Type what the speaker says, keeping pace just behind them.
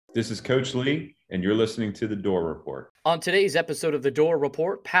This is Coach Lee, and you're listening to The Door Report. On today's episode of The Door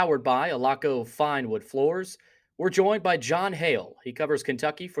Report, powered by Alaco Fine Wood Floors, we're joined by Jon Hale. He covers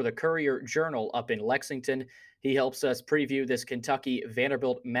Kentucky for the Courier-Journal up in Lexington. He helps us preview this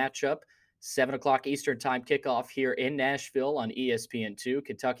Kentucky-Vanderbilt matchup. 7 o'clock Eastern Time kickoff here in Nashville on ESPN2.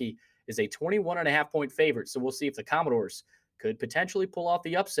 Kentucky is a 21.5-point favorite, so we'll see if the Commodores could potentially pull off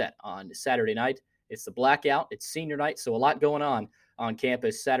the upset on Saturday night. It's the blackout. It's senior night, so a lot going on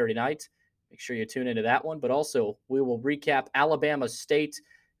campus Saturday night. Make sure you tune into that one. But also, we will recap Alabama State.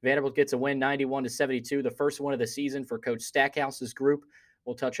 Vanderbilt gets a win 91-72, the first one of the season for Coach Stackhouse's group.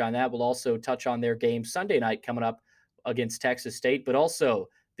 We'll touch on that. We'll also touch on their game Sunday night coming up against Texas State. But also,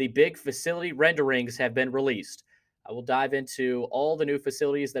 the big facility renderings have been released. I will dive into all the new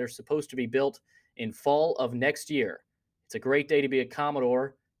facilities that are supposed to be built in fall of next year. It's a great day to be a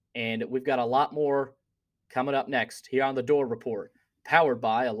Commodore, and we've got a lot more coming up next here on The Door Report, powered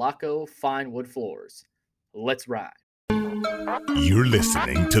by Alaco Fine Wood Floors. Let's ride. You're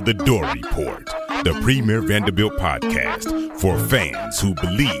listening to The Door Report, the premier Vanderbilt podcast for fans who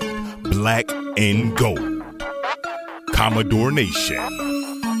believe black and gold. Commodore Nation,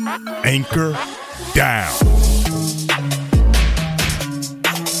 anchor down.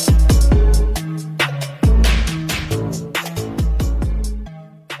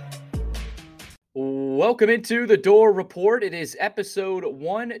 Welcome into The Door Report. It is episode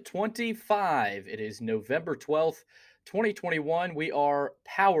 125. It is November 12th, 2021. We are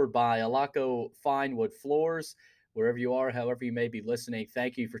powered by Alaco Fine Wood Floors. Wherever you are, however you may be listening,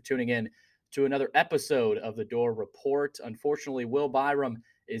 thank you for tuning in to another episode of The Door Report. Unfortunately, Will Byram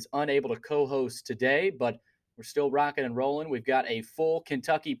is unable to co-host today, but we're still rocking and rolling. We've got a full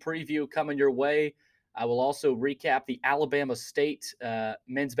Kentucky preview coming your way. I will also recap the Alabama State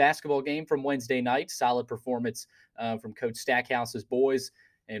men's basketball game from Wednesday night. Solid performance from Coach Stackhouse's boys.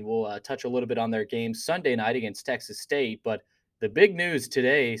 And we'll touch a little bit on their game Sunday night against Texas State. But the big news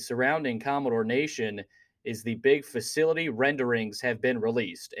today surrounding Commodore Nation is the big facility renderings have been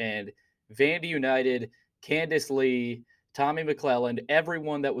released. And Vandy United, Candace Lee, Tommy McClelland,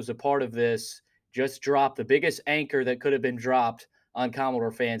 everyone that was a part of this just dropped the biggest anchor that could have been dropped on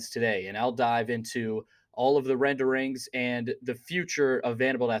Commodore fans today. And I'll dive into all of the renderings and the future of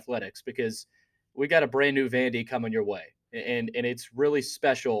Vanderbilt athletics, because we got a brand new Vandy coming your way. And it's really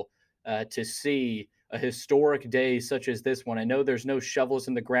special to see a historic day such as this one. I know there's no shovels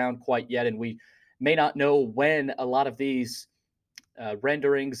in the ground quite yet, and we may not know when a lot of these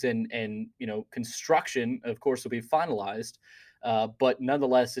renderings and construction, of course, will be finalized. But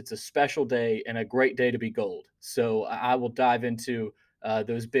nonetheless, it's a special day and a great day to be gold. So I will dive into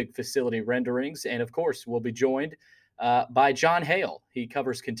those big facility renderings. And of course, we'll be joined by Jon Hale. He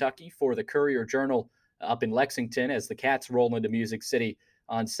covers Kentucky for the Courier-Journal up in Lexington as the Cats roll into Music City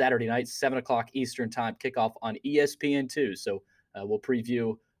on Saturday night, 7 o'clock Eastern Time kickoff on ESPN2. So we'll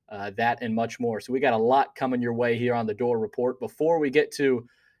preview that and much more. So we got a lot coming your way here on The Door Report. Before we get to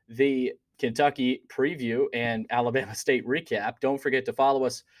the Kentucky preview and Alabama State recap, don't forget to follow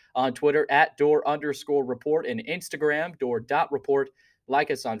us on Twitter at Door_report and Instagram, Door.report. Like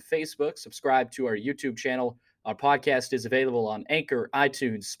us on Facebook, subscribe to our YouTube channel. Our podcast is available on Anchor,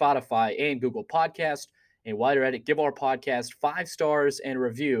 iTunes, Spotify, and Google Podcast. And while you're at it, give our podcast 5 stars and a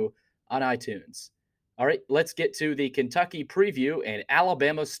review on iTunes. All right, let's get to the Kentucky preview and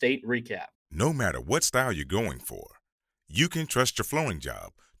Alabama State recap. No matter what style you're going for, you can trust your flooring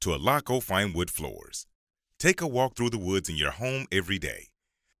job to Alaco Fine Wood Floors. Take a walk through the woods in your home every day.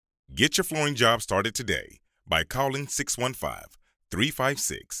 Get your flooring job started today by calling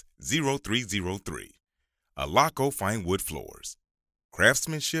 615-356-0303. Alaco Fine Wood Floors.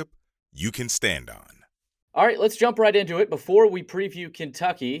 Craftsmanship you can stand on. All right, let's jump right into it. Before we preview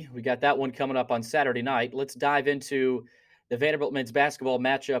Kentucky, we got that one coming up on Saturday night. Let's dive into the Vanderbilt men's basketball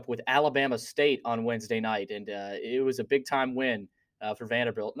matchup with Alabama State on Wednesday night. And it was a big-time win for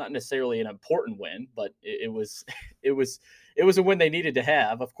Vanderbilt. Not necessarily an important win, but it was a win they needed to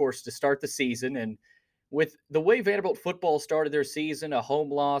have, of course, to start the season. And with the way Vanderbilt football started their season, a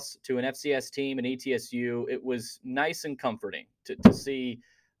home loss to an FCS team and ETSU, it was nice and comforting to see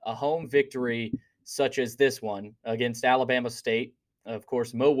a home victory such as this one against Alabama State. Of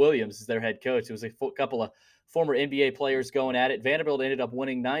course, Mo Williams is their head coach. It was a couple of former NBA players going at it. Vanderbilt ended up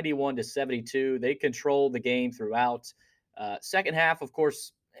winning 91-72. They controlled the game throughout. Second half, of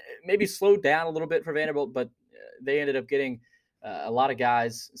course, maybe slowed down a little bit for Vanderbilt, but they ended up getting a lot of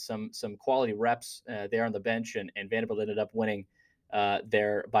guys, some quality reps there on the bench, and Vanderbilt ended up winning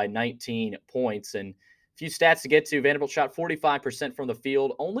there by 19 points. And a few stats to get to. Vanderbilt shot 45% from the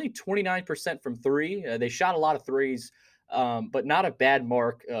field, only 29% from three. They shot a lot of threes, but not a bad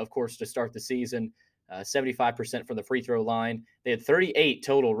mark, of course, to start the season. 75% from the free throw line. They had 38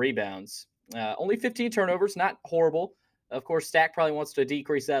 total rebounds, only 15 turnovers, not horrible. Of course, Stack probably wants to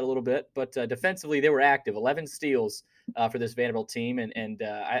decrease that a little bit, but defensively they were active. 11 steals for this Vanderbilt team, and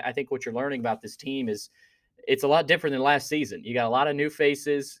I think what you're learning about this team is it's a lot different than last season. You got a lot of new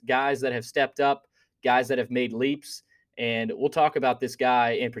faces, guys that have stepped up, guys that have made leaps. And we'll talk about this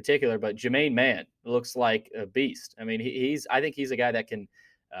guy in particular, but Jermaine Mann looks like a beast. I mean, I think he's a guy that can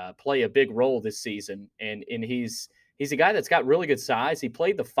play a big role this season, and he's a guy that's got really good size. He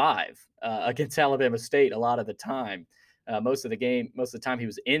played the 5 against Alabama State a lot of the time. Most of the time he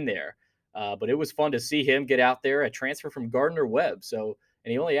was in there. But it was fun to see him get out there, a transfer from Gardner-Webb. So,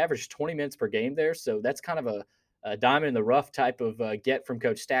 and he only averaged 20 minutes per game there. So that's kind of a diamond in the rough type of get from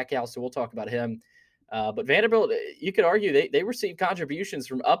Coach Stackhouse. So we'll talk about him. But Vanderbilt, you could argue they received contributions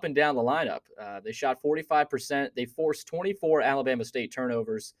from up and down the lineup. They shot 45%. They forced 24 Alabama State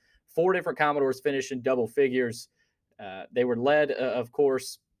turnovers. 4 different Commodores finished in double figures. They were led, of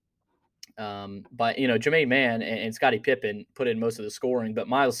course, by Jermaine Mann and Scottie Pippen put in most of the scoring, but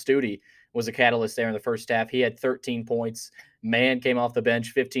Miles Stute was a catalyst there in the first half. He had 13 points. Mann came off the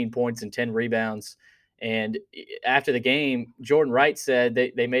bench, 15 points and 10 rebounds. And after the game, Jordan Wright said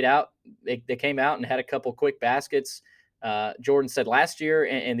they came out and had a couple quick baskets. Jordan said last year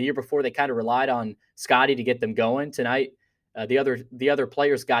and the year before they kind of relied on Scottie to get them going. Tonight, the other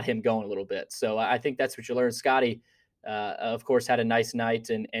players got him going a little bit. So I think that's what you learn. Scottie, of course, had a nice night,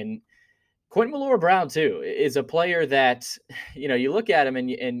 and Quentin Millora-Brown too is a player that you look at him and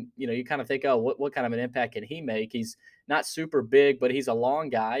you kind of think, oh, what kind of an impact can he make? He's not super big, but he's a long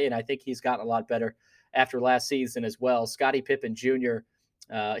guy, and I think he's gotten a lot better after last season as well. Scottie Pippen Jr.,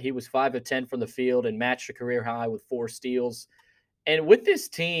 he was 5 of 10 from the field and matched a career high with 4 steals. And with this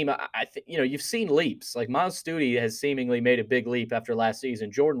team, I think you've seen leaps. Like Miles Stute has seemingly made a big leap after last season.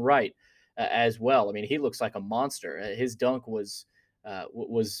 Jordan Wright as well. I mean, he looks like a monster. His dunk was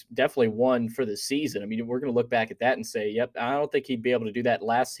definitely one for the season. I mean, we're going to look back at that and say, yep, I don't think he'd be able to do that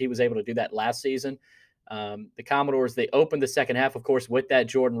he was able to do that last season. The Commodores, they opened the second half, of course, with that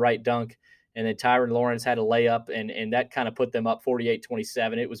Jordan Wright dunk. And then Tyron Lawrence had a layup, and that kind of put them up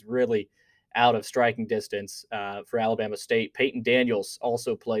 48-27. It was really out of striking distance for Alabama State. Peyton Daniels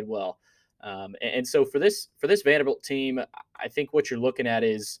also played well. And so for this Vanderbilt team, I think what you're looking at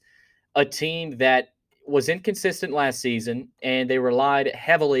is a team that was inconsistent last season, and they relied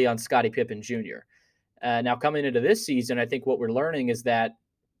heavily on Scottie Pippen Jr. Now coming into this season, I think what we're learning is that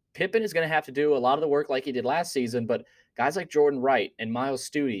Pippen is going to have to do a lot of the work like he did last season, but guys like Jordan Wright and Miles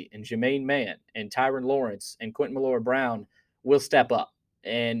Stute and Jermaine Mann and Tyron Lawrence and Quentin Millora-Brown will step up.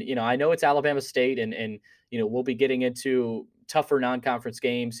 And, I know it's Alabama State, and we'll be getting into tougher non-conference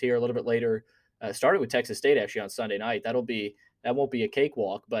games here a little bit later, starting with Texas State actually on Sunday night. That won't be a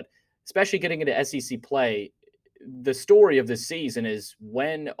cakewalk, but especially getting into SEC play, the story of this season is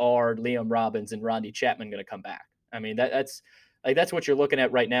when are Liam Robbins and Rodney Chapman going to come back? I mean, that's what you're looking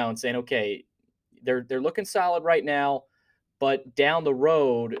at right now and saying, okay, they're looking solid right now, but down the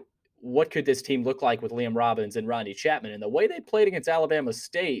road, what could this team look like with Liam Robbins and Rodney Chapman? And the way they played against Alabama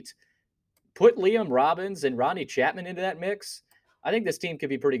State, put Liam Robbins and Rodney Chapman into that mix, I think this team could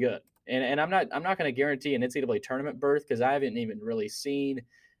be pretty good. And I'm not going to guarantee an NCAA tournament berth because I haven't even really seen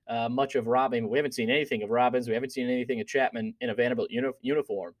much of Robbins. We haven't seen anything of Robbins. We haven't seen anything of Chapman in a Vanderbilt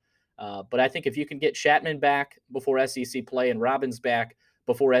uniform. But I think if you can get Chapman back before SEC play and Robbins back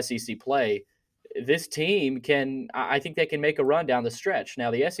before SEC play, this team I think they can make a run down the stretch. Now,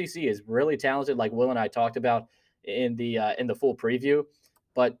 the SEC is really talented, like Will and I talked about in the full preview.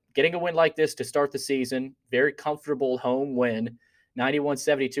 But getting a win like this to start the season, very comfortable home win,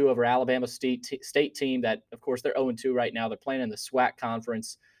 91-72 over Alabama State team that, of course, they're 0-2 right now. They're playing in the SWAC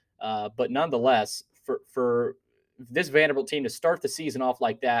conference. But nonetheless, for this Vanderbilt team to start the season off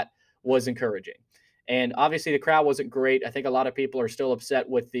like that was encouraging. And obviously the crowd wasn't great. I think a lot of people are still upset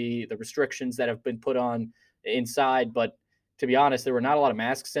with the restrictions that have been put on inside. But to be honest, there were not a lot of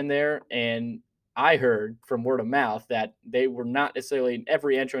masks in there. And I heard from word of mouth that they were not necessarily,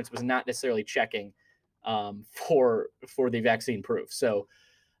 every entrance was not necessarily checking for the vaccine proof. So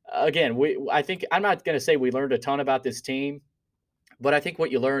again, I think I'm not going to say we learned a ton about this team, but I think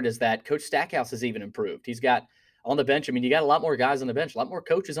what you learned is that Coach Stackhouse has even improved. He's got on the bench. I mean, you got a lot more guys on the bench, a lot more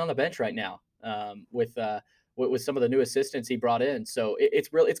coaches on the bench right now with some of the new assistants he brought in. So it's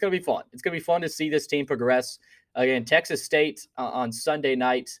going to be fun. It's going to be fun to see this team progress. Again, Texas State on Sunday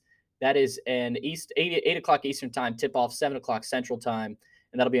night. That is an 8 o'clock Eastern time tip-off, 7 o'clock Central time,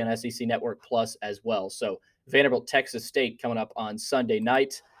 and that'll be on SEC Network Plus as well. So Vanderbilt, Texas State coming up on Sunday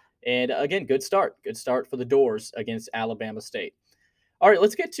night. And again, good start. Good start for the Dores against Alabama State. All right,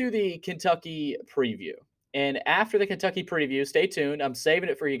 let's get to the Kentucky preview. And after the Kentucky preview, stay tuned. I'm saving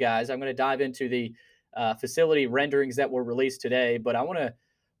it for you guys. I'm going to dive into the facility renderings that were released today, but I want to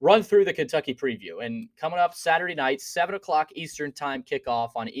run through the Kentucky preview. And coming up Saturday night, 7 o'clock Eastern time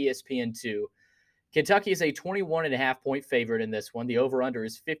kickoff on ESPN2. Kentucky is a 21.5-point favorite in this one. The over-under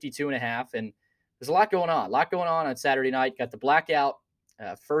is 52.5, and there's a lot going on Saturday night. Got the blackout,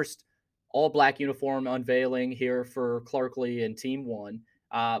 first all-black uniform unveiling here for Clarkley and Team 1.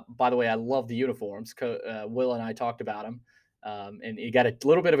 By the way, I love the uniforms. Will and I talked about them, and you got a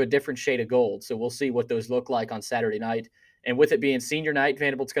little bit of a different shade of gold, so we'll see what those look like on Saturday night. And with it being senior night,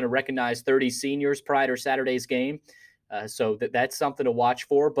 Vanderbilt's going to recognize 30 seniors prior to Saturday's game, so that's something to watch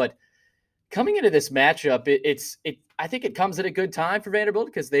for. But coming into this matchup, I think it comes at a good time for Vanderbilt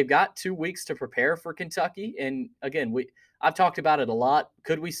because they've got 2 weeks to prepare for Kentucky. And again, I've talked about it a lot.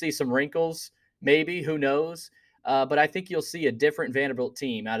 Could we see some wrinkles? Maybe. Who knows? But I think you'll see a different Vanderbilt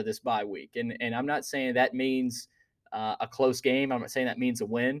team out of this bye week. And I'm not saying that means a close game. I'm not saying that means a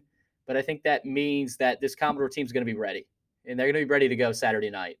win. But I think that means that this Commodore team is going to be ready. And they're going to be ready to go Saturday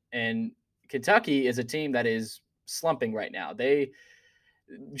night. And Kentucky is a team that is slumping right now.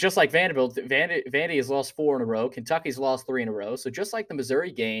 Just like Vanderbilt, Vandy has lost 4 in a row. Kentucky's lost 3 in a row. So just like the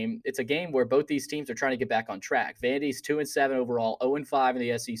Missouri game, it's a game where both these teams are trying to get back on track. Vandy's 2-7 overall, 0-5 in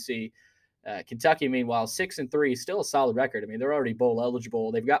the SEC. Kentucky, meanwhile, 6-3, still a solid record. I mean, they're already bowl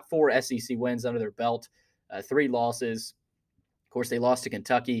eligible. They've got 4 SEC wins under their belt, 3 losses. Of course, they lost to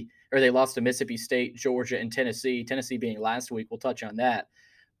Kentucky, or they lost to Mississippi State, Georgia, and Tennessee. Tennessee being last week. We'll touch on that.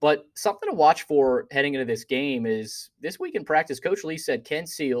 But something to watch for heading into this game is this week in practice, Coach Lee said Ken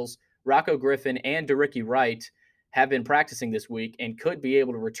Seals, Rocco Griffin, and DeRicky Wright have been practicing this week and could be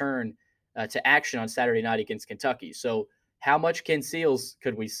able to return to action on Saturday night against Kentucky. So how much Ken Seals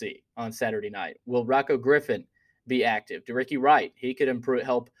could we see on Saturday night? Will Rocco Griffin be active? DeRicky Wright, he could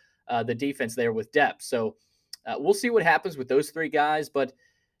help the defense there with depth. So we'll see what happens with those 3 guys. But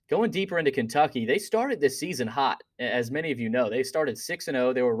going deeper into Kentucky, they started this season hot, as many of you know. They started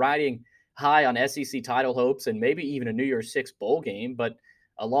 6-0. They were riding high on SEC title hopes and maybe even a New Year's Six bowl game, but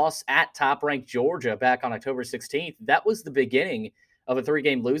a loss at top-ranked Georgia back on October 16th, that was the beginning of a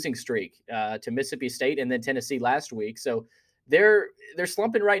 3-game losing streak to Mississippi State and then Tennessee last week. So they're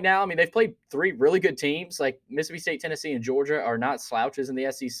slumping right now. I mean, they've played 3 really good teams. Like Mississippi State, Tennessee, and Georgia are not slouches in the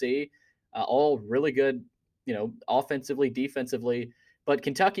SEC. All really good, offensively, defensively. But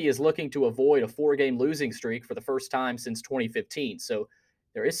Kentucky is looking to avoid a 4-game losing streak for the first time since 2015. So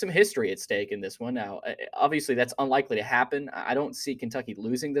there is some history at stake in this one. Now, obviously, that's unlikely to happen. I don't see Kentucky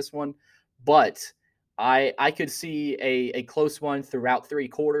losing this one, but I could see a close one throughout 3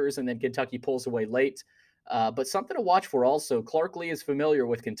 quarters, and then Kentucky pulls away late. But something to watch for also, Clark Lee is familiar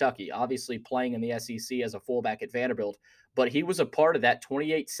with Kentucky, obviously playing in the SEC as a fullback at Vanderbilt, but he was a part of that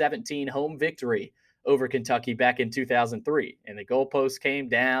 28-17 home victory over Kentucky back in 2003. And the goalpost came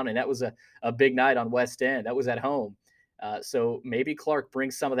down, and that was a big night on West End. That was at home. So maybe Clark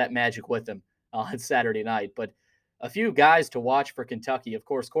brings some of that magic with him on Saturday night. But a few guys to watch for Kentucky. Of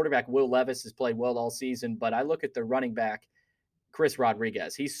course, quarterback Will Levis has played well all season, but I look at the running back, Chris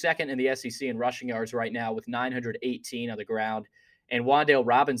Rodriguez. He's second in the SEC in rushing yards right now with 918 on the ground. And Wan'Dale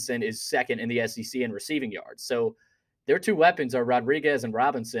Robinson is second in the SEC in receiving yards. So their 2 weapons are Rodriguez and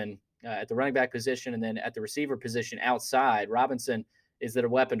Robinson at the running back position, and then at the receiver position outside. Robinson is their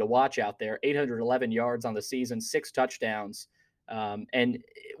weapon to watch out there. 811 yards on the season, 6 touchdowns. And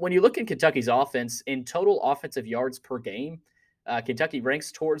when you look at Kentucky's offense, in total offensive yards per game, Kentucky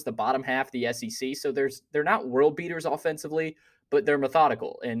ranks towards the bottom half of the SEC. So they're not world beaters offensively, but they're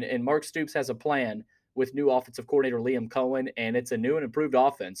methodical. And Mark Stoops has a plan with new offensive coordinator Liam Cohen, and it's a new and improved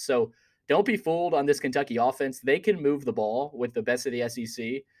offense. So don't be fooled on this Kentucky offense. They can move the ball with the best of the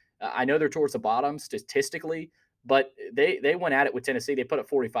SEC. I know they're towards the bottom statistically, but they went at it with Tennessee. They put up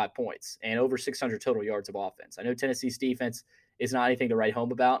 45 points and over 600 total yards of offense. I know Tennessee's defense is not anything to write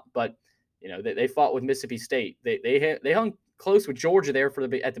home about, but they fought with Mississippi State. They hung close with Georgia there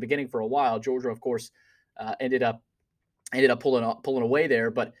at the beginning for a while. Georgia, of course, ended up pulling away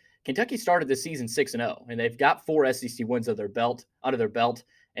there, but Kentucky started the season 6-0, and they've got 4 SEC wins under their belt.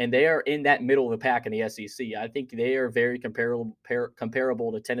 And they are in that middle of the pack in the SEC. I think they are very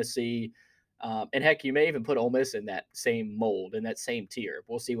comparable to Tennessee. And heck, you may even put Ole Miss in that same mold, in that same tier.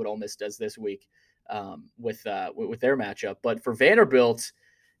 We'll see what Ole Miss does this week with their matchup. But for Vanderbilt,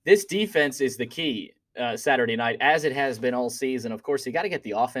 this defense is the key Saturday night, as it has been all season. Of course, you got to get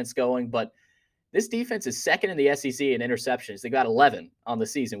the offense going, but this defense is second in the SEC in interceptions. They got 11 on the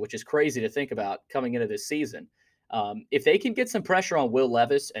season, which is crazy to think about coming into this season. If they can get some pressure on Will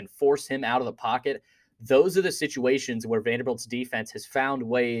Levis and force him out of the pocket, those are the situations where Vanderbilt's defense has found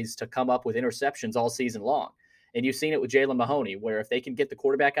ways to come up with interceptions all season long. And you've seen it with Jalen Mahoney, where if they can get the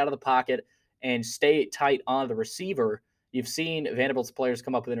quarterback out of the pocket and stay tight on the receiver, you've seen Vanderbilt's players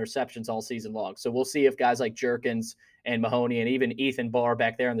come up with interceptions all season long. So we'll see if guys like Jerkins and Mahoney and even Ethan Barr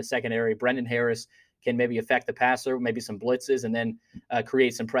back there in the secondary, Brendan Harris, can maybe affect the passer, maybe some blitzes, and then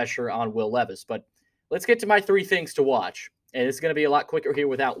create some pressure on Will Levis. But let's get to my 3 things to watch. And it's going to be a lot quicker here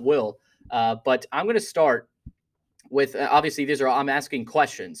without Will. But I'm going to start with, obviously, I'm asking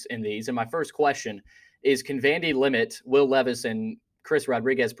questions in these. And my first question is, can Vandy limit Will Levis and Chris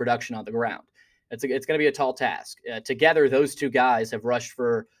Rodriguez production on the ground? It's going to be a tall task. Together, those 2 guys have rushed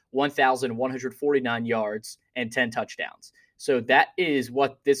for 1,149 yards and 10 touchdowns. So that is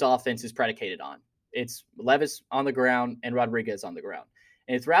what this offense is predicated on. It's Levis on the ground and Rodriguez on the ground.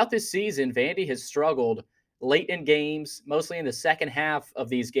 And throughout this season, Vandy has struggled late in games, mostly in the second half of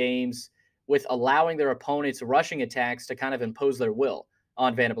these games, with allowing their opponents' rushing attacks to kind of impose their will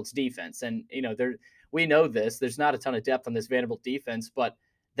on Vanderbilt's defense. And, we know this. There's not a ton of depth on this Vanderbilt defense, but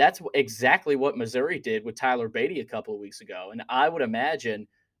that's exactly what Missouri did with Tyler Beatty a couple of weeks ago. And I would imagine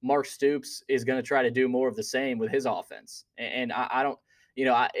Mark Stoops is going to try to do more of the same with his offense. And I don't,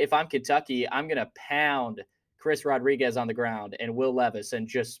 if I'm Kentucky, I'm going to pound Chris Rodriguez on the ground and Will Levis and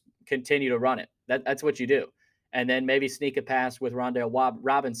just continue to run it. That's what you do. And then maybe sneak a pass with Rondale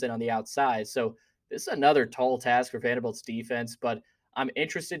Robinson on the outside. So this is another tall task for Vanderbilt's defense, but I'm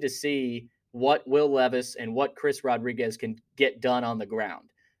interested to see what Will Levis and what Chris Rodriguez can get done on the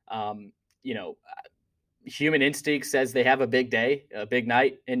ground. Human instinct says they have a big day, a big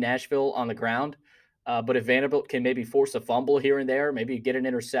night in Nashville on the ground. But if Vanderbilt can maybe force a fumble here and there, maybe get an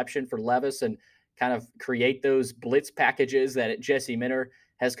interception for Levis and kind of create those blitz packages that Jesse Minter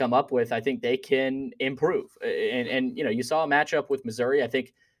has come up with, I think they can improve. And you saw a matchup with Missouri. I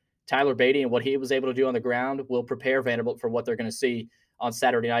think Tyler Beatty and what he was able to do on the ground will prepare Vanderbilt for what they're going to see on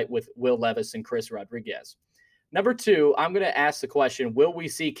Saturday night with Will Levis and Chris Rodriguez. Number 2, I'm going to ask the question, will we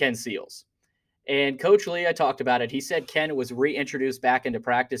see Ken Seals? And Coach Lee, I talked about it. He said Ken was reintroduced back into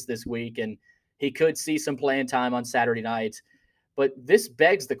practice this week, and he could see some playing time on Saturday night. But this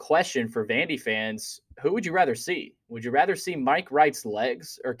begs the question for Vandy fans, who would you rather see? Would you rather see Mike Wright's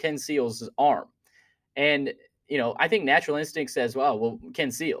legs or Ken Seals' arm? And, I think natural instinct says, well, Ken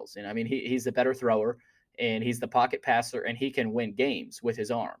Seals. And I mean, he's the better thrower, and he's the pocket passer, and he can win games with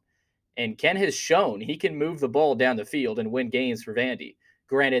his arm. And Ken has shown he can move the ball down the field and win games for Vandy.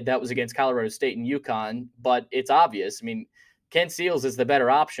 Granted, that was against Colorado State and UConn, but it's obvious. I mean, Ken Seals is the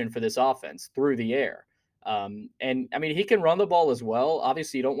better option for this offense through the air. And I mean, he can run the ball as well.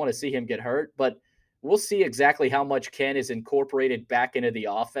 Obviously, you don't want to see him get hurt, but we'll see exactly how much Ken is incorporated back into the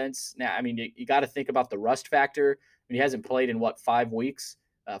offense. Now, I mean, you got to think about the rust factor. I mean, he hasn't played in 5 weeks,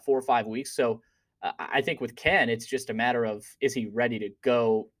 4 or 5 weeks. So I think with Ken, it's just a matter of, is he ready to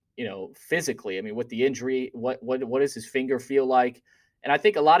go, physically? I mean, with the injury, what does his finger feel like? And I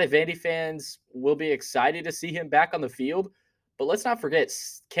think a lot of Vandy fans will be excited to see him back on the field. But let's not forget,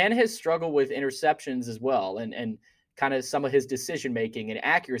 Ken has struggled with interceptions as well, and kind of some of his decision-making and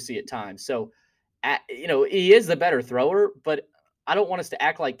accuracy at times. So, he is the better thrower, but I don't want us to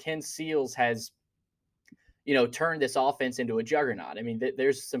act like Ken Seals has, turned this offense into a juggernaut. I mean,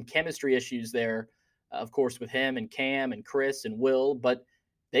 there's some chemistry issues there, of course, with him and Cam and Chris and Will, but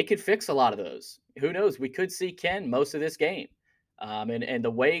they could fix a lot of those. Who knows? We could see Ken most of this game. And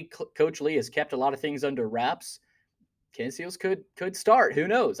the way Coach Lee has kept a lot of things under wraps, Ken Seals could start. Who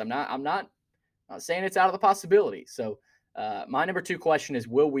knows? I'm not saying it's out of the possibility. So my number 2 question is,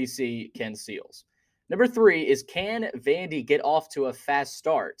 will we see Ken Seals? Number 3 is, can Vandy get off to a fast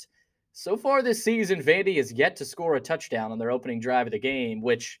start? So far this season, Vandy has yet to score a touchdown on their opening drive of the game,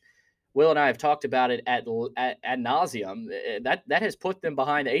 which Will and I have talked about it ad nauseum. That has put them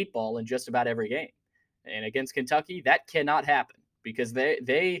behind the 8 ball in just about every game. And against Kentucky, that cannot happen, because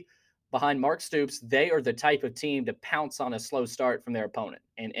they behind Mark Stoops, they are the type of team to pounce on a slow start from their opponent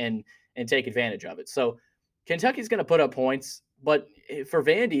and take advantage of it. So Kentucky's going to put up points, but for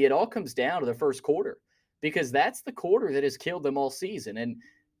Vandy, it all comes down to the first quarter, because that's the quarter that has killed them all season. And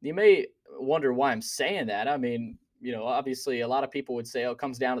you may wonder why I'm saying that. I mean, obviously a lot of people would say, oh, it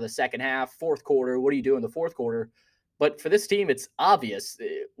comes down to the second half, fourth quarter. What do you do in the fourth quarter? But for this team, it's obvious.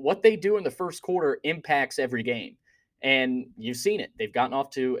 What they do in the first quarter impacts every game. And you've seen it. They've gotten off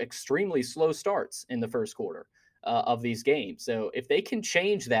to extremely slow starts in the first quarter of these games. So if they can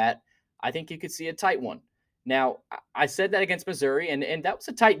change that, I think you could see a tight one. Now, I said that against Missouri, and that was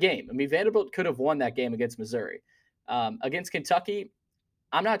a tight game. I mean, Vanderbilt could have won that game against Missouri. Against Kentucky,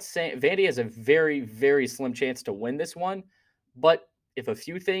 I'm not saying Vandy has a very, very slim chance to win this one, but if a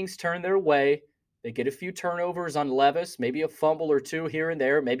few things turn their way, they get a few turnovers on Levis, maybe a fumble or two here and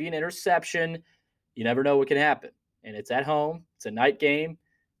there, maybe an interception. You never know what can happen. And it's at home. It's a night game.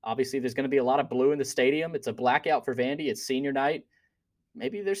 Obviously, there's going to be a lot of blue in the stadium. It's a blackout for Vandy. It's senior night.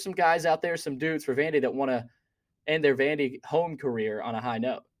 Maybe there's some guys out there, some dudes for Vandy that want to end their Vandy home career on a high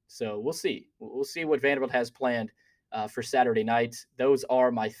note. So we'll see. We'll see what Vanderbilt has planned for Saturday night. Those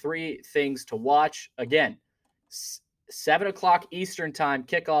are my 3 things to watch. Again, 7 o'clock Eastern time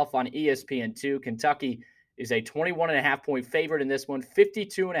kickoff on ESPN2. Kentucky is a 21.5-point favorite in this one.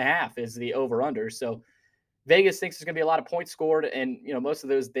 52.5 is the over-under. So Vegas thinks there's going to be a lot of points scored, and most of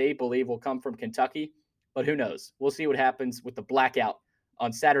those they believe will come from Kentucky. But who knows? We'll see what happens with the blackout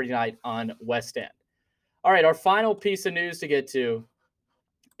on Saturday night on West End. All right, our final piece of news to get to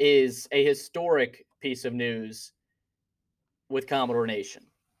is a historic piece of news with Commodore Nation.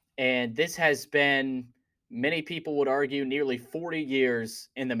 And this has been, many people would argue, nearly 40 years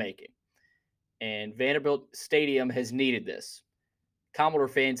in the making. And Vanderbilt Stadium has needed this. Commodore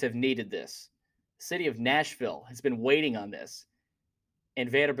fans have needed this. The city of Nashville has been waiting on this. And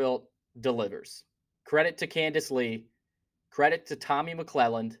Vanderbilt delivers. Credit to Candace Lee. Credit to Tommy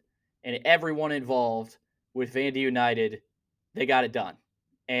McClelland and everyone involved with Vandy United. They got it done.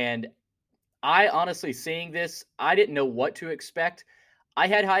 And I honestly, seeing this, I didn't know what to expect. I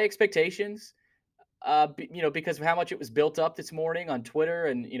had high expectations, because of how much it was built up this morning on Twitter.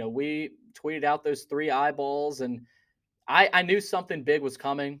 And, we tweeted out those 3 eyeballs. And I knew something big was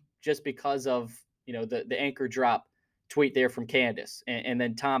coming just because of, the anchor drop tweet there from Candace. And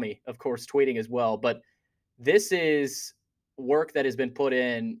then Tommy, of course, tweeting as well. But this is work that has been put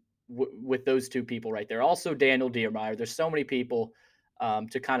in with those 2 people right there. Also, Daniel Diermeyer. There's so many people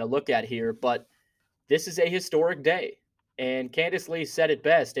to kind of look at here, but this is a historic day. And Candace Lee said it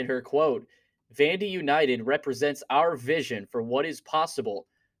best in her quote, "Vandy United represents our vision for what is possible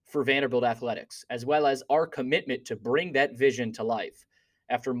for Vanderbilt athletics, as well as our commitment to bring that vision to life.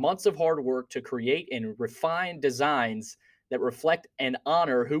 After months of hard work to create and refine designs that reflect and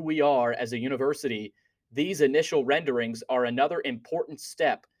honor who we are as a university, these initial renderings are another important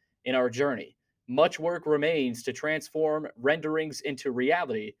step in our journey. Much work remains to transform renderings into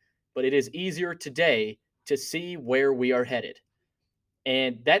reality, but it is easier today to see where we are headed."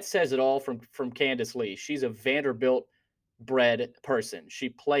 And that says it all from Candace Lee. She's a Vanderbilt-bred person. She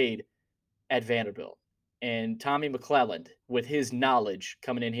played at Vanderbilt. And Tommy McClelland, with his knowledge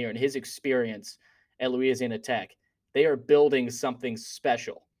coming in here and his experience at Louisiana Tech, they are building something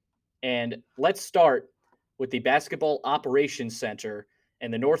special. And let's start with the Basketball Operations Center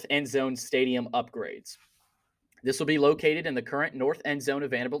and the North End Zone Stadium upgrades. This will be located in the current North End Zone of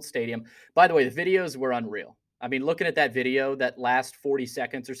Vanderbilt Stadium. By the way, the videos were unreal. I mean, looking at that video, that last 40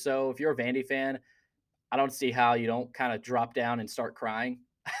 seconds or so, if you're a Vandy fan, I don't see how you don't kind of drop down and start crying.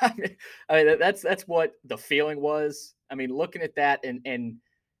 I mean, that's what the feeling was. I mean, looking at that and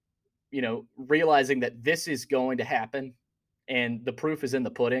realizing that this is going to happen and the proof is in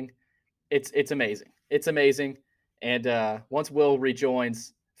the pudding. It's amazing. It's amazing. And once Will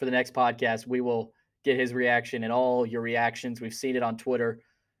rejoins for the next podcast, we will get his reaction and all your reactions. We've seen it on Twitter.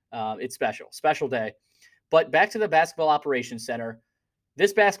 It's special day. But back to the Basketball Operations Center.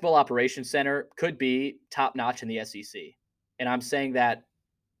 This Basketball Operations Center could be top-notch in the SEC. And I'm saying that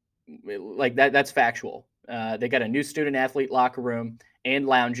like that's factual. They got a new student-athlete locker room and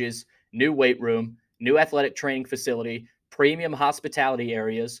lounges, new weight room, new athletic training facility, premium hospitality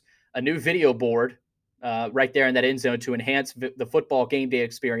areas, a new video board right there in that end zone to enhance the football game day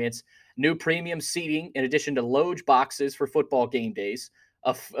experience, new premium seating in addition to loge boxes for football game days,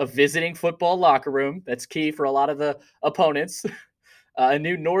 a visiting football locker room. That's key for a lot of the opponents. A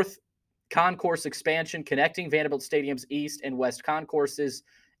new North Concourse expansion connecting Vanderbilt Stadium's East and West concourses,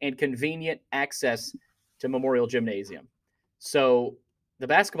 and convenient access to Memorial Gymnasium. So the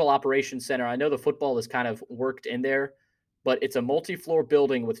Basketball Operations Center, I know the football is kind of worked in there, but it's a multi-floor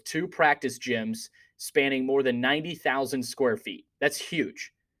building with 2 practice gyms spanning more than 90,000 square feet. That's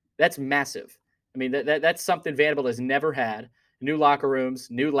huge. That's massive. I mean, that's something Vanderbilt has never had. New locker rooms,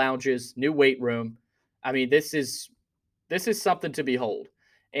 new lounges, new weight room. I mean, this is something to behold.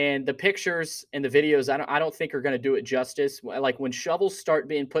 And the pictures and the videos, I don't think are going to do it justice. Like when shovels start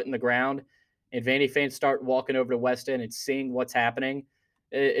being put in the ground and Vandy fans start walking over to West End and seeing what's happening,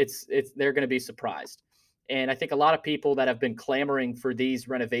 they're going to be surprised. And I think a lot of people that have been clamoring for these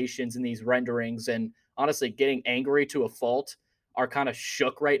renovations and these renderings and honestly getting angry to a fault are kind of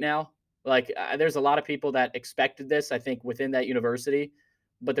shook right now. Like there's a lot of people that expected this, I think, within that university,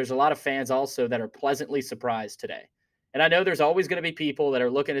 but there's a lot of fans also that are pleasantly surprised today. And I know there's always going to be people that are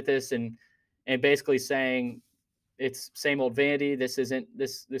looking at this and basically saying it's same old Vandy. This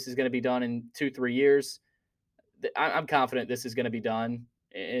is going to be done in 2-3 years. I'm confident this is going to be done.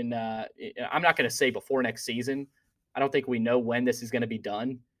 And I'm not going to say before next season. I don't think we know when this is going to be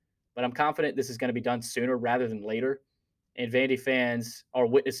done, but I'm confident this is going to be done sooner rather than later. And Vandy fans are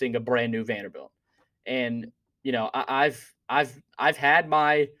witnessing a brand new Vanderbilt. And I've had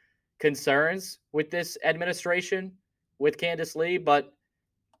my concerns with this administration with Candace Lee, but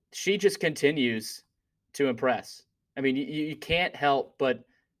she just continues to impress. I mean, you can't help but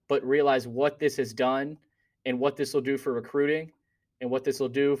realize what this has done and what this will do for recruiting and what this will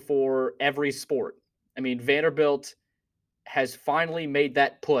do for every sport. I mean, Vanderbilt has finally made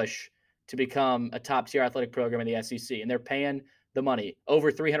that push to become a top-tier athletic program in the SEC, and they're paying the money,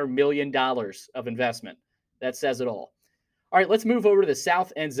 over $300 million of investment. That says it all. All right, let's move over to the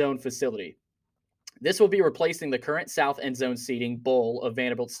South End Zone facility. This will be replacing the current South End Zone seating bowl of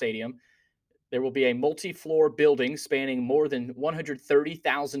Vanderbilt Stadium. There will be a multi-floor building spanning more than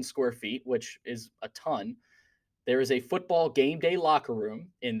 130,000 square feet, which is a ton. There is a football game day locker room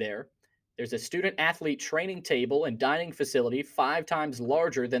in there. There's a student-athlete training table and dining facility 5 times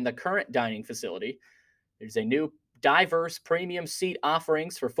larger than the current dining facility. There's a new diverse premium seat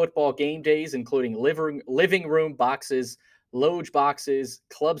offerings for football game days, including living room boxes, loge boxes,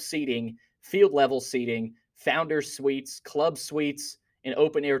 club seating, field level seating, founder suites, club suites, and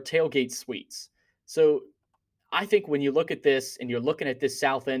open air tailgate suites. So I think when you look at this and you're looking at this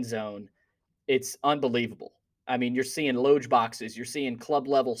South End Zone, it's unbelievable. I mean, you're seeing loge boxes, you're seeing club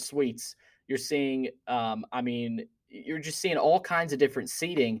level suites, you're seeing, you're just seeing all kinds of different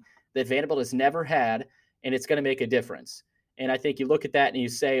seating that Vanderbilt has never had, and it's going to make a difference. And I think you look at that and you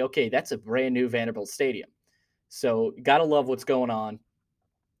say, okay, that's a brand new Vanderbilt Stadium. So got to love what's going on.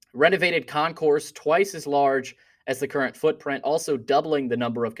 Renovated concourse, twice as large as the current footprint, also doubling the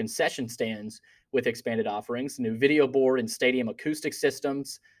number of concession stands with expanded offerings, new video board and stadium acoustic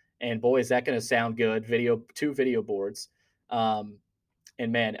systems. And boy, is that going to sound good. 2 video boards.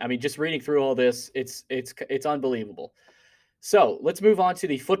 And man, I mean, just reading through all this, it's unbelievable. So let's move on to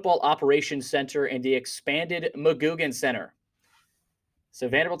the Football Operations Center and the expanded McGugin Center. So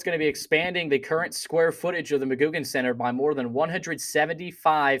Vanderbilt's going to be expanding the current square footage of the McGugin Center by more than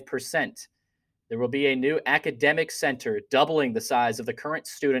 175%. There will be a new academic center, doubling the size of the current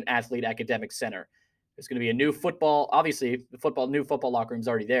student-athlete academic center. There's going to be a new football, obviously, the new football locker room is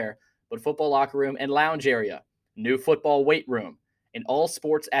already there, but football locker room and lounge area, new football weight room, an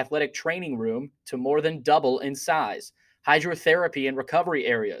all-sports athletic training room to more than double in size, hydrotherapy and recovery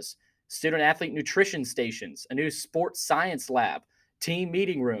areas, student-athlete nutrition stations, a new sports science lab, team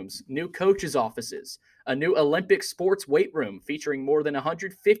meeting rooms, new coaches' offices, a new Olympic sports weight room featuring more than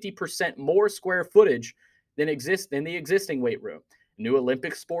 150% more square footage than the existing weight room, new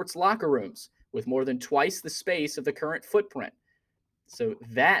Olympic sports locker rooms with more than twice the space of the current footprint. So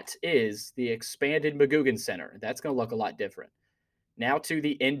that is the expanded McGugin Center. That's going to look a lot different. Now to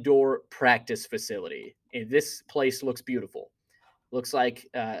the indoor practice facility. And this place looks beautiful. Looks like,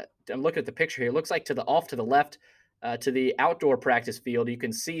 I'm looking at the picture here, looks like to the left, to the outdoor practice field. You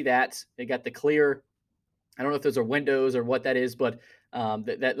can see that they got the clear, I don't know if those are windows or what that is, but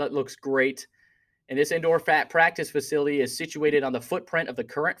that looks great. And this indoor practice facility is situated on the footprint of the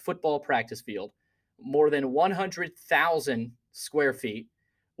current football practice field, more than 100,000 square feet,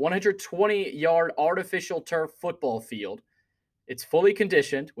 120-yard artificial turf football field. It's fully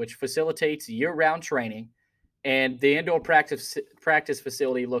conditioned, which facilitates year-round training, and the indoor practice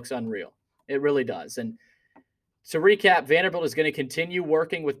facility looks unreal. It really does. And to recap, Vanderbilt is going to continue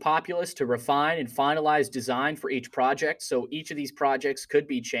working with Populous to refine and finalize design for each project. So each of these projects could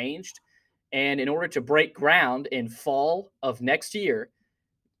be changed. And in order to break ground in fall of next year,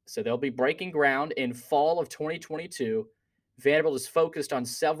 so they'll be breaking ground in fall of 2022, Vanderbilt is focused on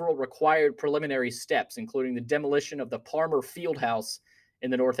several required preliminary steps, including the demolition of the Palmer Fieldhouse in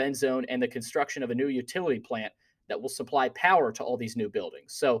the north end zone and the construction of a new utility plant that will supply power to all these new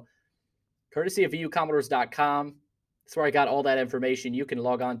buildings. So courtesy of VUCommodores.com. That's where I got all that information. You can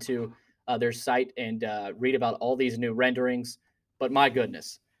log on to their site and read about all these new renderings. But my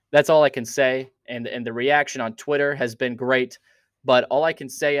goodness, that's all I can say. And the reaction on Twitter has been great. But all I can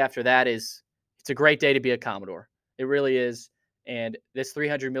say after that is it's a great day to be a Commodore. It really is. And this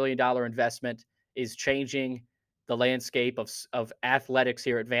 $300 million investment is changing the landscape of athletics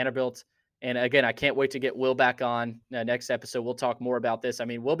here at Vanderbilt. And again, I can't wait to get Will back on next episode. We'll talk more about this. I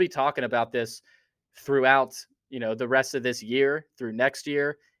mean, we'll be talking about this throughout, the rest of this year, through next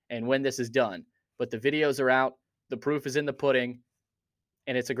year, and when this is done. But the videos are out. The proof is in the pudding,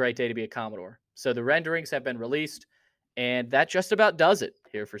 and it's a great day to be a Commodore. So the renderings have been released, And that just about does it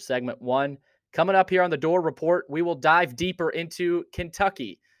here for segment one. Coming up here on the Door Report, we will dive deeper into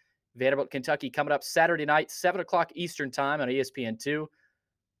Kentucky. Vanderbilt, Kentucky coming up Saturday night, 7 o'clock Eastern time on ESPN2.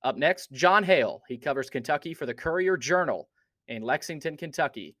 Up next, Jon Hale. He covers Kentucky for the Courier-Journal in Lexington,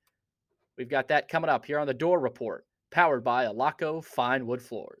 Kentucky. We've got that coming up here on the Door Report, powered by Alaco Fine Wood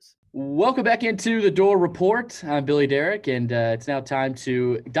Floors. Welcome back into the Door Report. I'm Billy Derrick, and it's now time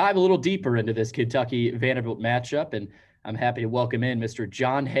to dive a little deeper into this Kentucky-Vanderbilt matchup, and I'm happy to welcome in Mr.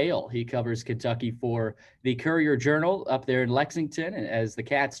 Jon Hale. He covers Kentucky for the Courier-Journal up there in Lexington, and as the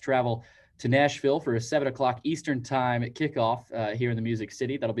Cats travel to Nashville for a 7 o'clock Eastern time kickoff here in the Music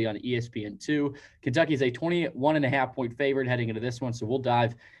City. That'll be on ESPN2. Kentucky is a 21.5-point favorite heading into this one, so we'll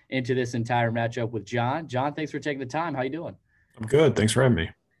dive into this entire matchup with Jon. Jon, thanks for taking the time. How you doing? I'm good. Thanks for having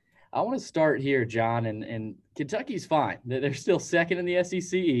me. I want to start here, Jon, and Kentucky's fine. They're still second in the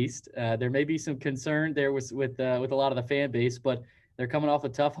SEC East. There may be some concern there with a lot of the fan base, but they're coming off a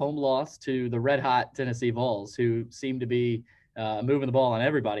tough home loss to the red-hot Tennessee Vols, who seem to be moving the ball on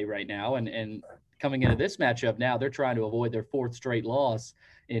everybody right now. And coming into this matchup now, they're trying to avoid their fourth straight loss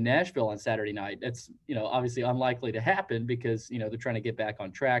in Nashville on Saturday night. That's, obviously unlikely to happen because, they're trying to get back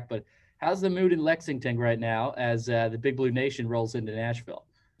on track. But how's the mood in Lexington right now as the Big Blue Nation rolls into Nashville?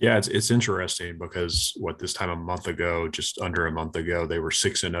 Yeah, it's interesting because this time just under a month ago, they were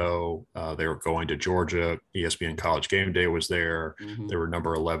 6-0. They were going to Georgia. ESPN College Game Day was there. Mm-hmm. They were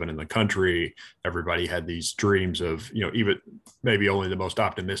number 11 in the country. Everybody had these dreams of, even maybe only the most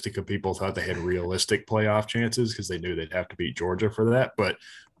optimistic of people thought they had realistic playoff chances because they knew they'd have to beat Georgia for that. But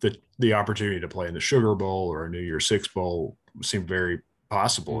the opportunity to play in the Sugar Bowl or a New Year's Six Bowl seemed very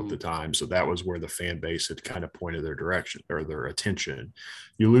possible at the time. So that was where the fan base had kind of pointed their direction or their attention.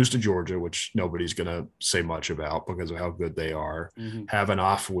 You lose to Georgia, which nobody's going to say much about because of how good they are. Mm-hmm. Have an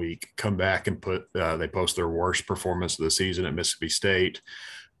off week, come back and they post their worst performance of the season at Mississippi State.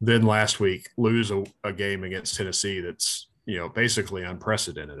 Then last week, lose a game against Tennessee that's, basically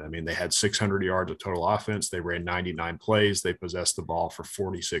unprecedented. I mean, they had 600 yards of total offense. They ran 99 plays. They possessed the ball for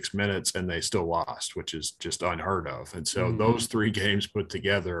 46 minutes, and they still lost, which is just unheard of. And so those three games put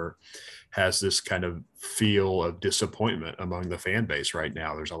together has this kind of feel of disappointment among the fan base right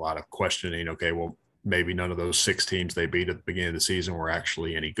now. There's a lot of questioning. Okay, well, maybe none of those six teams they beat at the beginning of the season were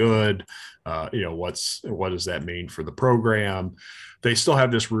actually any good. What does that mean for the program? They still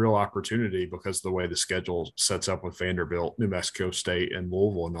have this real opportunity because of the way the schedule sets up with Vanderbilt, New Mexico State, and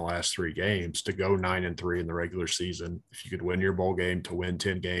Louisville in the last three games to go 9-3 in the regular season. If you could win your bowl game, to win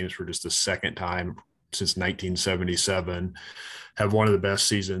 10 games for just the second time since 1977, have one of the best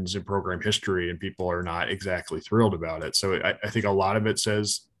seasons in program history, and people are not exactly thrilled about it. So I think a lot of it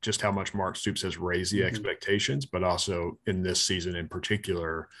says just how much Mark Stoops has raised the expectations, but also in this season in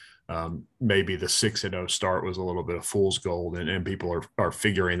particular, maybe the 6-0 start was a little bit of fool's gold, and people are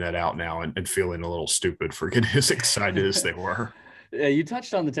figuring that out now and feeling a little stupid for getting as excited as they were. You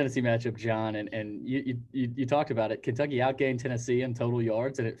touched on the Tennessee matchup, Jon, and you talked about it. Kentucky outgained Tennessee in total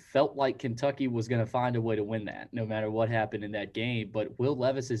yards, and it felt like Kentucky was going to find a way to win that, no matter what happened in that game. But Will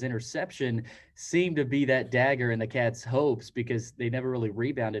Levis's interception seemed to be that dagger in the Cats' hopes because they never really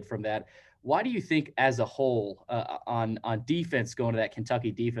rebounded from that. Why do you think, as a whole, on defense, going to that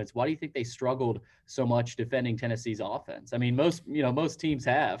Kentucky defense, why do you think they struggled so much defending Tennessee's offense? I mean, most teams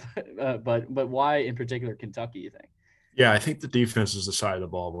have, but why in particular Kentucky, you think? Yeah, I think the defense is the side of the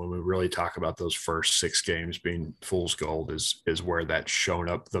ball when we really talk about those first six games being fool's gold is where that's shown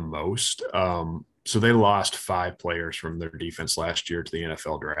up the most. So they lost 5 players from their defense last year to the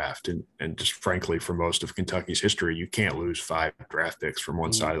NFL draft. And just frankly, for most of Kentucky's history, you can't lose 5 draft picks from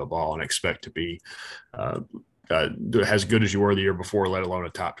one side of the ball and expect to be as good as you were the year before, let alone a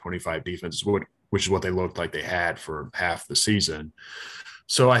top 25 defense, which is what they looked like they had for half the season.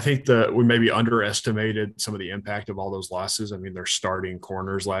 So I think we maybe underestimated some of the impact of all those losses. I mean, their starting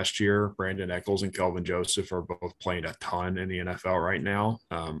corners last year, Brandon Eccles and Kelvin Joseph, are both playing a ton in the NFL right now.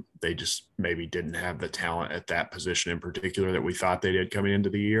 They just maybe didn't have the talent at that position in particular that we thought they did coming into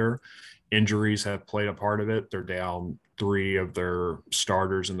the year. Injuries have played a part of it. They're down 3 of their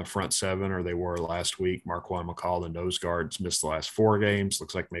starters in the front 7, or they were last week. Marquand McCall, the nose guards, missed the last 4 games.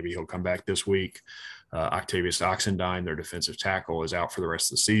 Looks like maybe he'll come back this week. Octavius Oxendine, their defensive tackle, is out for the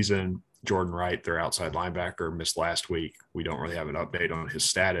rest of the season. Jordan Wright, their outside linebacker, missed last week. We don't really have an update on his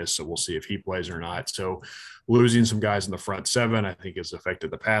status, so we'll see if he plays or not. So losing some guys in the front 7, I think, has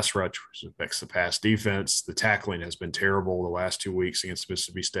affected the pass rush, which affects the pass defense. The tackling has been terrible the last 2 weeks against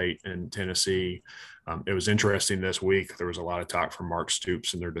Mississippi State and Tennessee. It was interesting this week. There was a lot of talk from Mark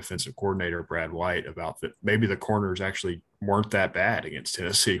Stoops and their defensive coordinator, Brad White, about that maybe the corners actually weren't that bad against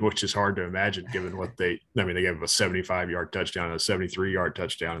Tennessee, which is hard to imagine given what they gave a 75-yard touchdown and a 73-yard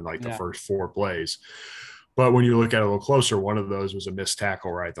touchdown in like the first 4 plays. But when you look at it a little closer, one of those was a missed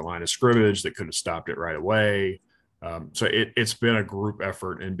tackle right at the line of scrimmage that could have stopped it right away. So it's been a group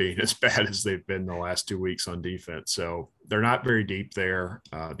effort in being as bad as they've been the last 2 weeks on defense. So they're not very deep there.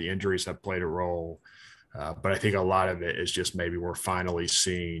 The injuries have played a role. But I think a lot of it is just maybe we're finally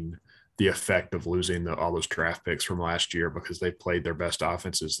seeing the effect of losing all those draft picks from last year because they played their best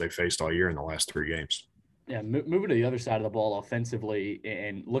offenses they faced all year in the last 3 games. Yeah, moving to the other side of the ball offensively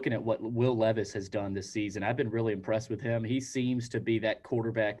and looking at what Will Levis has done this season, I've been really impressed with him. He seems to be that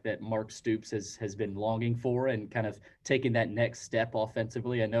quarterback that Mark Stoops has been longing for and kind of taking that next step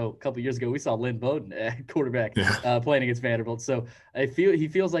offensively. I know a couple of years ago we saw Lynn Bowden, quarterback, playing against Vanderbilt. So he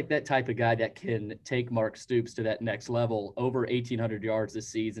feels like that type of guy that can take Mark Stoops to that next level. Over 1,800 yards this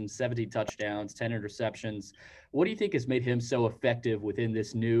season, 17 touchdowns, 10 interceptions. What do you think has made him so effective within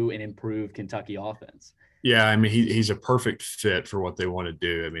this new and improved Kentucky offense? Yeah, I mean, he's a perfect fit for what they want to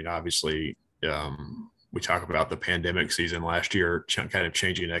do. I mean, obviously, we talk about the pandemic season last year, kind of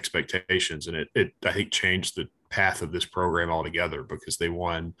changing expectations, and it I think changed the path of this program altogether because they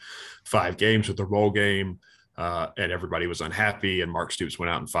won 5 games with their bowl game, and everybody was unhappy. And Mark Stoops went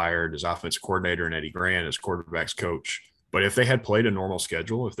out and fired his offensive coordinator and Eddie Grant as quarterback's coach. But if they had played a normal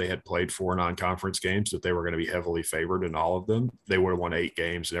schedule, if they had played 4 non-conference games that they were going to be heavily favored in all of them, they would have won 8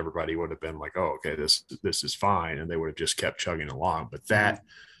 games and everybody would have been like, oh, okay, this is fine. And they would have just kept chugging along. But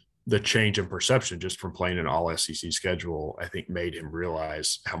the change in perception just from playing an all SEC schedule, I think made him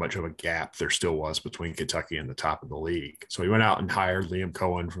realize how much of a gap there still was between Kentucky and the top of the league. So he went out and hired Liam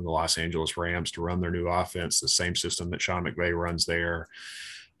Cohen from the Los Angeles Rams to run their new offense, the same system that Sean McVay runs there.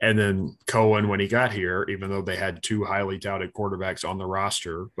 And then Cohen, when he got here, even though they had 2 highly touted quarterbacks on the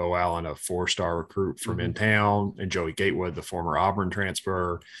roster, Bo Allen, a 4-star recruit from in town, and Joey Gatewood, the former Auburn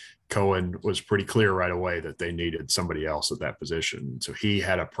transfer, Cohen was pretty clear right away that they needed somebody else at that position. So he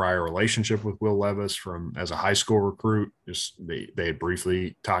had a prior relationship with Will Levis as a high school recruit. They had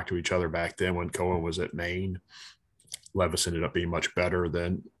briefly talked to each other back then when Cohen was at Maine. Levis ended up being much better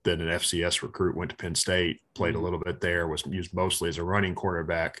than an FCS recruit, went to Penn State, played a little bit there, was used mostly as a running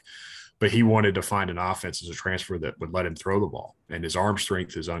quarterback, but he wanted to find an offense as a transfer that would let him throw the ball. And his arm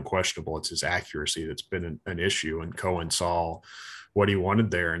strength is unquestionable. It's his accuracy that's been an issue. And Cohen saw what he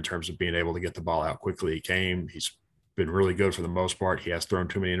wanted there in terms of being able to get the ball out quickly. He's been really good for the most part. He has thrown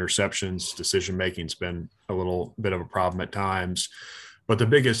too many interceptions. Decision-making's been a little bit of a problem at times. But the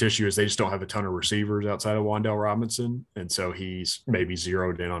biggest issue is they just don't have a ton of receivers outside of Wan'Dale Robinson. And so he's maybe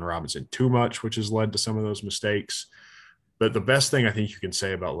zeroed in on Robinson too much, which has led to some of those mistakes. But the best thing I think you can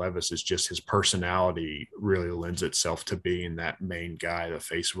say about Levis is just his personality really lends itself to being that main guy, the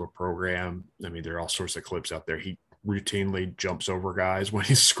face of a program. I mean, there are all sorts of clips out there. He routinely jumps over guys when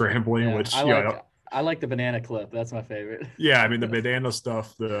he's scrambling, which I like the banana clip. That's my favorite. Yeah, I mean, the banana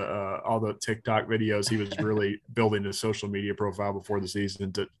stuff, all the TikTok videos, he was really building his social media profile before the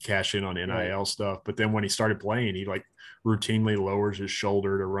season to cash in on NIL stuff. But then when he started playing, he routinely lowers his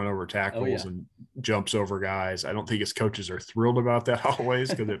shower to run over tackles and jumps over guys. I don't think his coaches are thrilled about that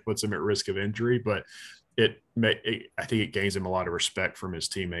always because it puts him at risk of injury, but I think it gains him a lot of respect from his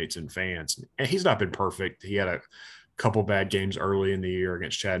teammates and fans. And he's not been perfect. He had a couple bad games early in the year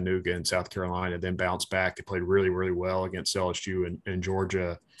against Chattanooga and South Carolina, then bounced back. They played really, really well against LSU and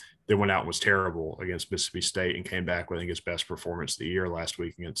Georgia. They went out and was terrible against Mississippi State and came back with, I think, his best performance of the year last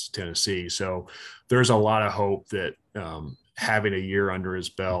week against Tennessee. So there's a lot of hope that having a year under his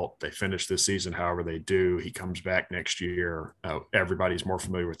belt, they finish this season however they do, he comes back next year, everybody's more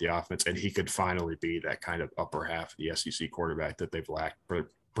familiar with the offense, and he could finally be that kind of upper half of the SEC quarterback that they've lacked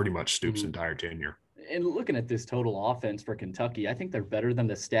for pretty much Stoops' entire tenure. And looking at this total offense for Kentucky, I think they're better than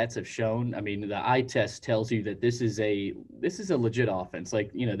the stats have shown. I mean, the eye test tells you that this is a legit offense.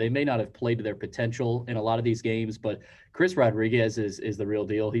 Like, they may not have played to their potential in a lot of these games, but Chris Rodriguez is the real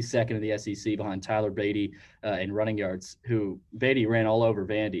deal. He's second in the SEC behind Tyler Beatty in running yards, who Beatty ran all over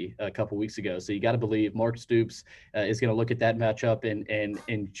Vandy a couple weeks ago. So you got to believe Mark Stoops is going to look at that matchup and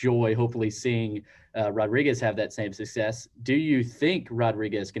enjoy hopefully seeing Rodriguez have that same success. Do you think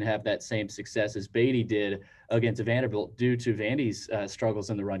Rodriguez can have that same success as Beatty did against Vanderbilt due to Vandy's struggles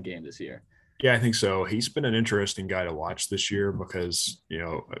in the run game this year? Yeah, I think so. He's been an interesting guy to watch this year because,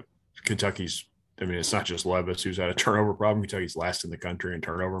 Kentucky's, it's not just Levis who's had a turnover problem. Kentucky's last in the country in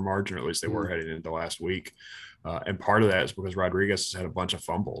turnover margin, or at least they were heading into last week. And part of that is because Rodriguez has had a bunch of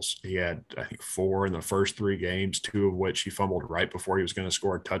fumbles. He had, I think, 4 in the first 3 games, 2 of which he fumbled right before he was going to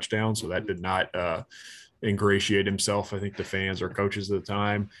score a touchdown. So that did not ingratiate himself, I think, to fans or coaches at the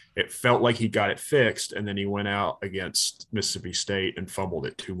time. It felt like he got it fixed, and then he went out against Mississippi State and fumbled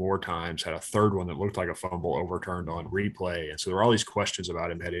it 2 more times, had a third one that looked like a fumble overturned on replay. And so there were all these questions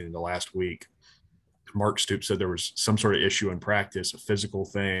about him heading into last week. Mark Stoops said there was some sort of issue in practice, a physical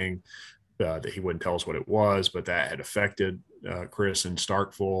thing, that he wouldn't tell us what it was, but that had affected Chris and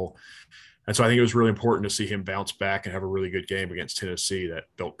Starkville. And so I think it was really important to see him bounce back and have a really good game against Tennessee that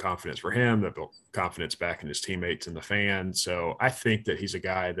built confidence for him, that built confidence back in his teammates and the fans. So I think that he's a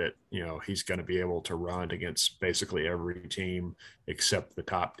guy that, he's going to be able to run against basically every team except the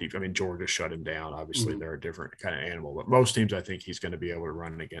top team. I mean, Georgia shut him down. Obviously, they're a different kind of animal, but most teams I think he's going to be able to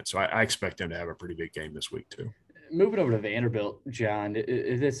run against. So I expect him to have a pretty big game this week too. Moving over to Vanderbilt, John,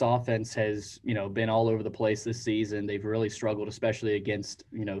 this offense has, been all over the place this season. They've really struggled, especially against,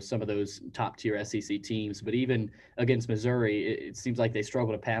 some of those top tier SEC teams. But even against Missouri, it seems like they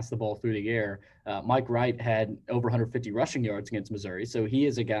struggle to pass the ball through the air. Mike Wright had over 150 rushing yards against Missouri. So he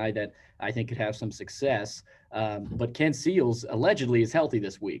is a guy that I think could have some success. But Ken Seals allegedly is healthy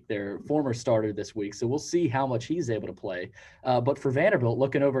this week, their former starter this week. So we'll see how much he's able to play. But for Vanderbilt,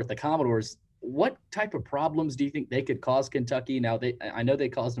 looking over at the Commodores, what type of problems do you think they could cause Kentucky? Now, I know they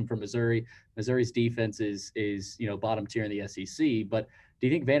caused them for Missouri. Missouri's defense is bottom tier in the SEC, but do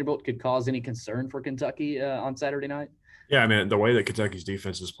you think Vanderbilt could cause any concern for Kentucky on Saturday night? Yeah, I mean, the way that Kentucky's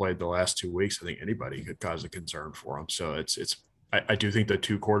defense has played the last 2 weeks, I think anybody could cause a concern for them. So I do think the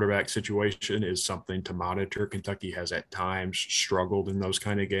 2 quarterback situation is something to monitor. Kentucky has at times struggled in those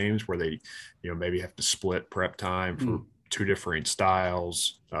kind of games where they, maybe have to split prep time for 2 different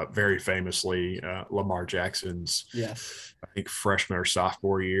styles. Very famously, Lamar Jackson's, I think, freshman or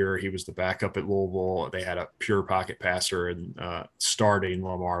sophomore year, he was the backup at Louisville. They had a pure pocket passer, and starting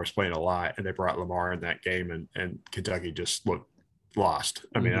Lamar was playing a lot, and they brought Lamar in that game, and Kentucky just looked lost.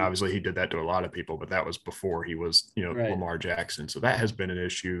 I mean, obviously he did that to a lot of people, but that was before he was, right. Lamar Jackson. So that has been an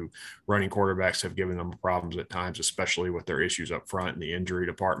issue. Running quarterbacks have given them problems at times, especially with their issues up front in the injury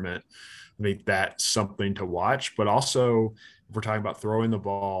department. I think that's something to watch, but also if we're talking about throwing the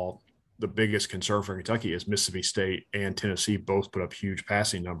ball, the biggest concern for Kentucky is Mississippi State and Tennessee both put up huge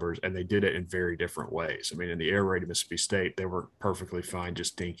passing numbers, and they did it in very different ways. I mean, in the air raid of Mississippi State, they were perfectly fine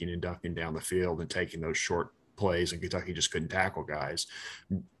just dinking and ducking down the field and taking those short plays, and Kentucky just couldn't tackle guys.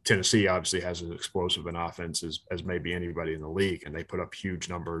 Tennessee obviously has as explosive an offense as maybe anybody in the league, and they put up huge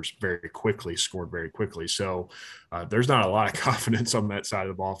numbers very quickly, scored very quickly. So there's not a lot of confidence on that side of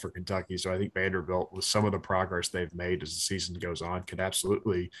the ball for Kentucky. So I think Vanderbilt, with some of the progress they've made as the season goes on, could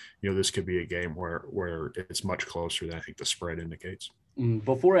absolutely, this could be a game where it's much closer than I think the spread indicates.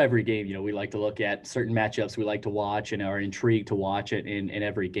 Before every game, we like to look at certain matchups we like to watch and are intrigued to watch it in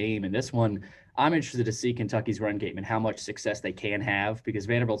every game. And this one, I'm interested to see Kentucky's run game and how much success they can have, because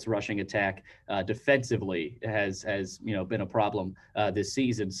Vanderbilt's rushing attack defensively has been a problem this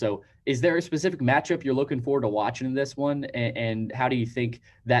season. So is there a specific matchup you're looking forward to watching in this one? And how do you think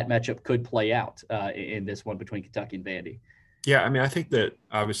that matchup could play out in this one between Kentucky and Vandy? Yeah, I mean, I think that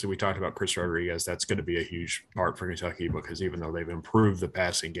obviously we talked about Chris Rodriguez. That's going to be a huge part for Kentucky, because even though they've improved the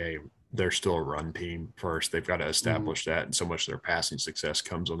passing game, they're still a run team first. They've got to establish that, and so much of their passing success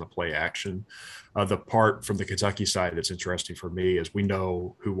comes on the play action. The part from the Kentucky side that's interesting for me is we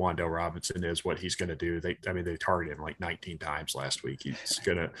know who Wan'Dale Robinson is, what he's going to do. They targeted him like 19 times last week. He's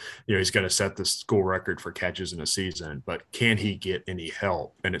going to set the school record for catches in a season, but can he get any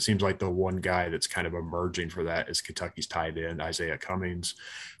help? And it seems like the one guy that's kind of emerging for that is Kentucky's tight end, Isaiah Cummings.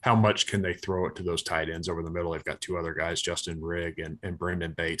 How much can they throw it to those tight ends over the middle? They've got 2 other guys, Justin Rigg and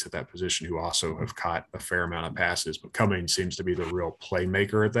Brendan Bates at that position, who also have caught a fair amount of passes, but Cummings seems to be the real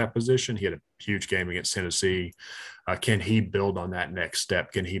playmaker at that position. He had a huge game against Tennessee. Can he build on that next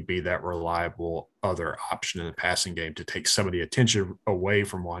step? Can he be that reliable other option in the passing game to take some of the attention away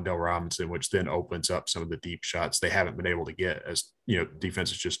from Wan'Dale Robinson, which then opens up some of the deep shots they haven't been able to get, as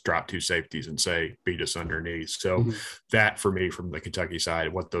defenses just drop 2 safeties and say, beat us underneath. So that, for me, from the Kentucky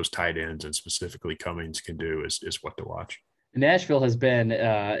side, what those tight ends and specifically Cummings can do is what to watch. Nashville has been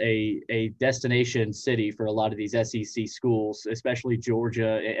a destination city for a lot of these SEC schools, especially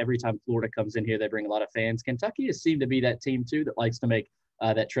Georgia. Every time Florida comes in here, they bring a lot of fans. Kentucky has seemed to be that team, too, that likes to make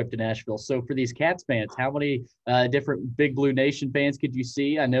that trip to Nashville. So for these Cats fans, how many different Big Blue Nation fans could you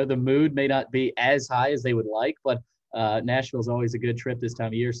see? I know the mood may not be as high as they would like, but Nashville's always a good trip this time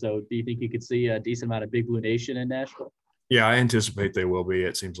of year. So do you think you could see a decent amount of Big Blue Nation in Nashville? Yeah, I anticipate they will be.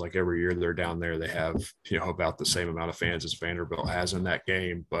 It seems like every year they're down there, they have, about the same amount of fans as Vanderbilt has in that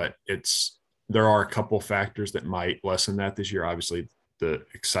game. But there are a couple factors that might lessen that this year. Obviously, the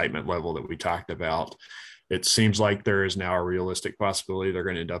excitement level that we talked about. It seems like there is now a realistic possibility they're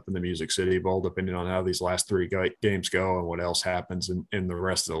going to end up in the Music City Bowl, depending on how these last three games go and what else happens in the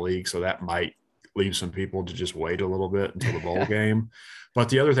rest of the league. So that might leave some people to just wait a little bit until the bowl game. But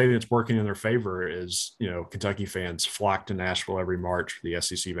the other thing that's working in their favor is, Kentucky fans flock to Nashville every March for the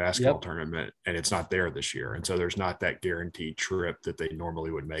SEC basketball tournament, and it's not there this year. And so there's not that guaranteed trip that they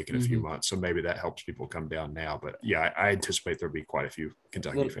normally would make in a few months. So maybe that helps people come down now. But yeah, I anticipate there'll be quite a few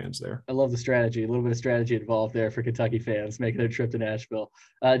Kentucky fans there. I love the strategy. A little bit of strategy involved there for Kentucky fans making their trip to Nashville.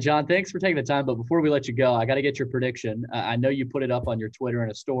 Jon, thanks for taking the time. But before we let you go, I got to get your prediction. I know you put it up on your Twitter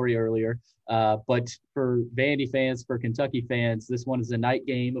in a story earlier. But for Vandy fans, for Kentucky fans, this one is a night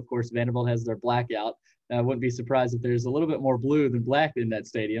game. Of course, Vanderbilt has their blackout. I wouldn't be surprised if there's a little bit more blue than black in that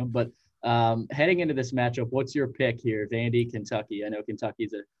stadium. But heading into this matchup, what's your pick here, Vandy, Kentucky? I know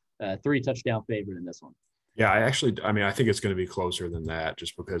Kentucky's a 3-touchdown favorite in this one. Yeah, I think it's going to be closer than that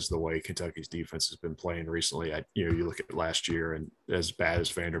just because the way Kentucky's defense has been playing recently. You look at last year, and as bad as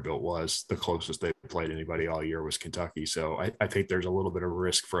Vanderbilt was, the closest they played anybody all year was Kentucky. So I think there's a little bit of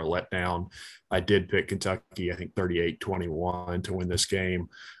risk for a letdown. I did pick Kentucky, I think 38-21 to win this game.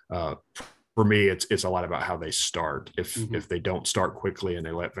 For me, it's a lot about how they start. If they don't start quickly and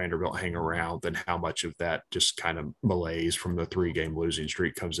they let Vanderbilt hang around, then how much of that just kind of malaise from the 3-game losing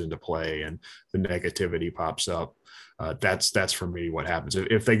streak comes into play and the negativity pops up. That's for me what happens.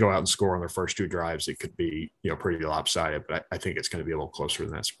 If they go out and score on their first 2 drives, it could be pretty lopsided. But I think it's going to be a little closer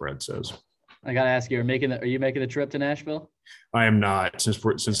than that spread says. I got to ask you, are you making the trip to Nashville? I am not, since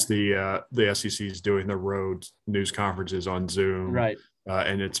the SEC is doing the road news conferences on Zoom, right?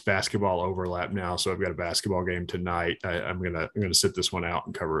 And it's basketball overlap now, so I've got a basketball game tonight. I'm gonna sit this one out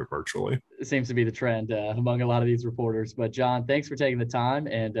and cover it virtually. It seems to be the trend among a lot of these reporters. But Jon, thanks for taking the time,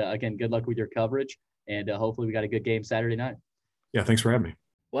 and again, good luck with your coverage. And hopefully, we got a good game Saturday night. Yeah, thanks for having me.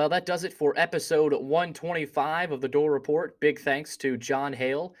 Well, that does it for episode 125 of the Dore Report. Big thanks to Jon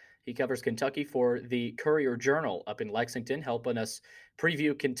Hale. He covers Kentucky for the Courier-Journal up in Lexington, helping us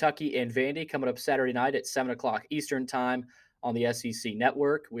preview Kentucky and Vandy coming up Saturday night at 7 o'clock Eastern Time on the SEC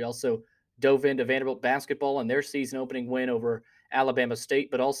Network. We also dove into Vanderbilt basketball and their season opening win over Alabama State,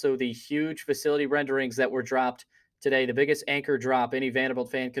 but also the huge facility renderings that were dropped today, the biggest anchor drop any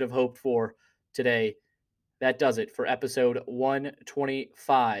Vanderbilt fan could have hoped for today. That does it for episode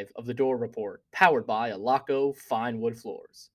 125 of the Dore Report, powered by Alaco Fine Wood Floors.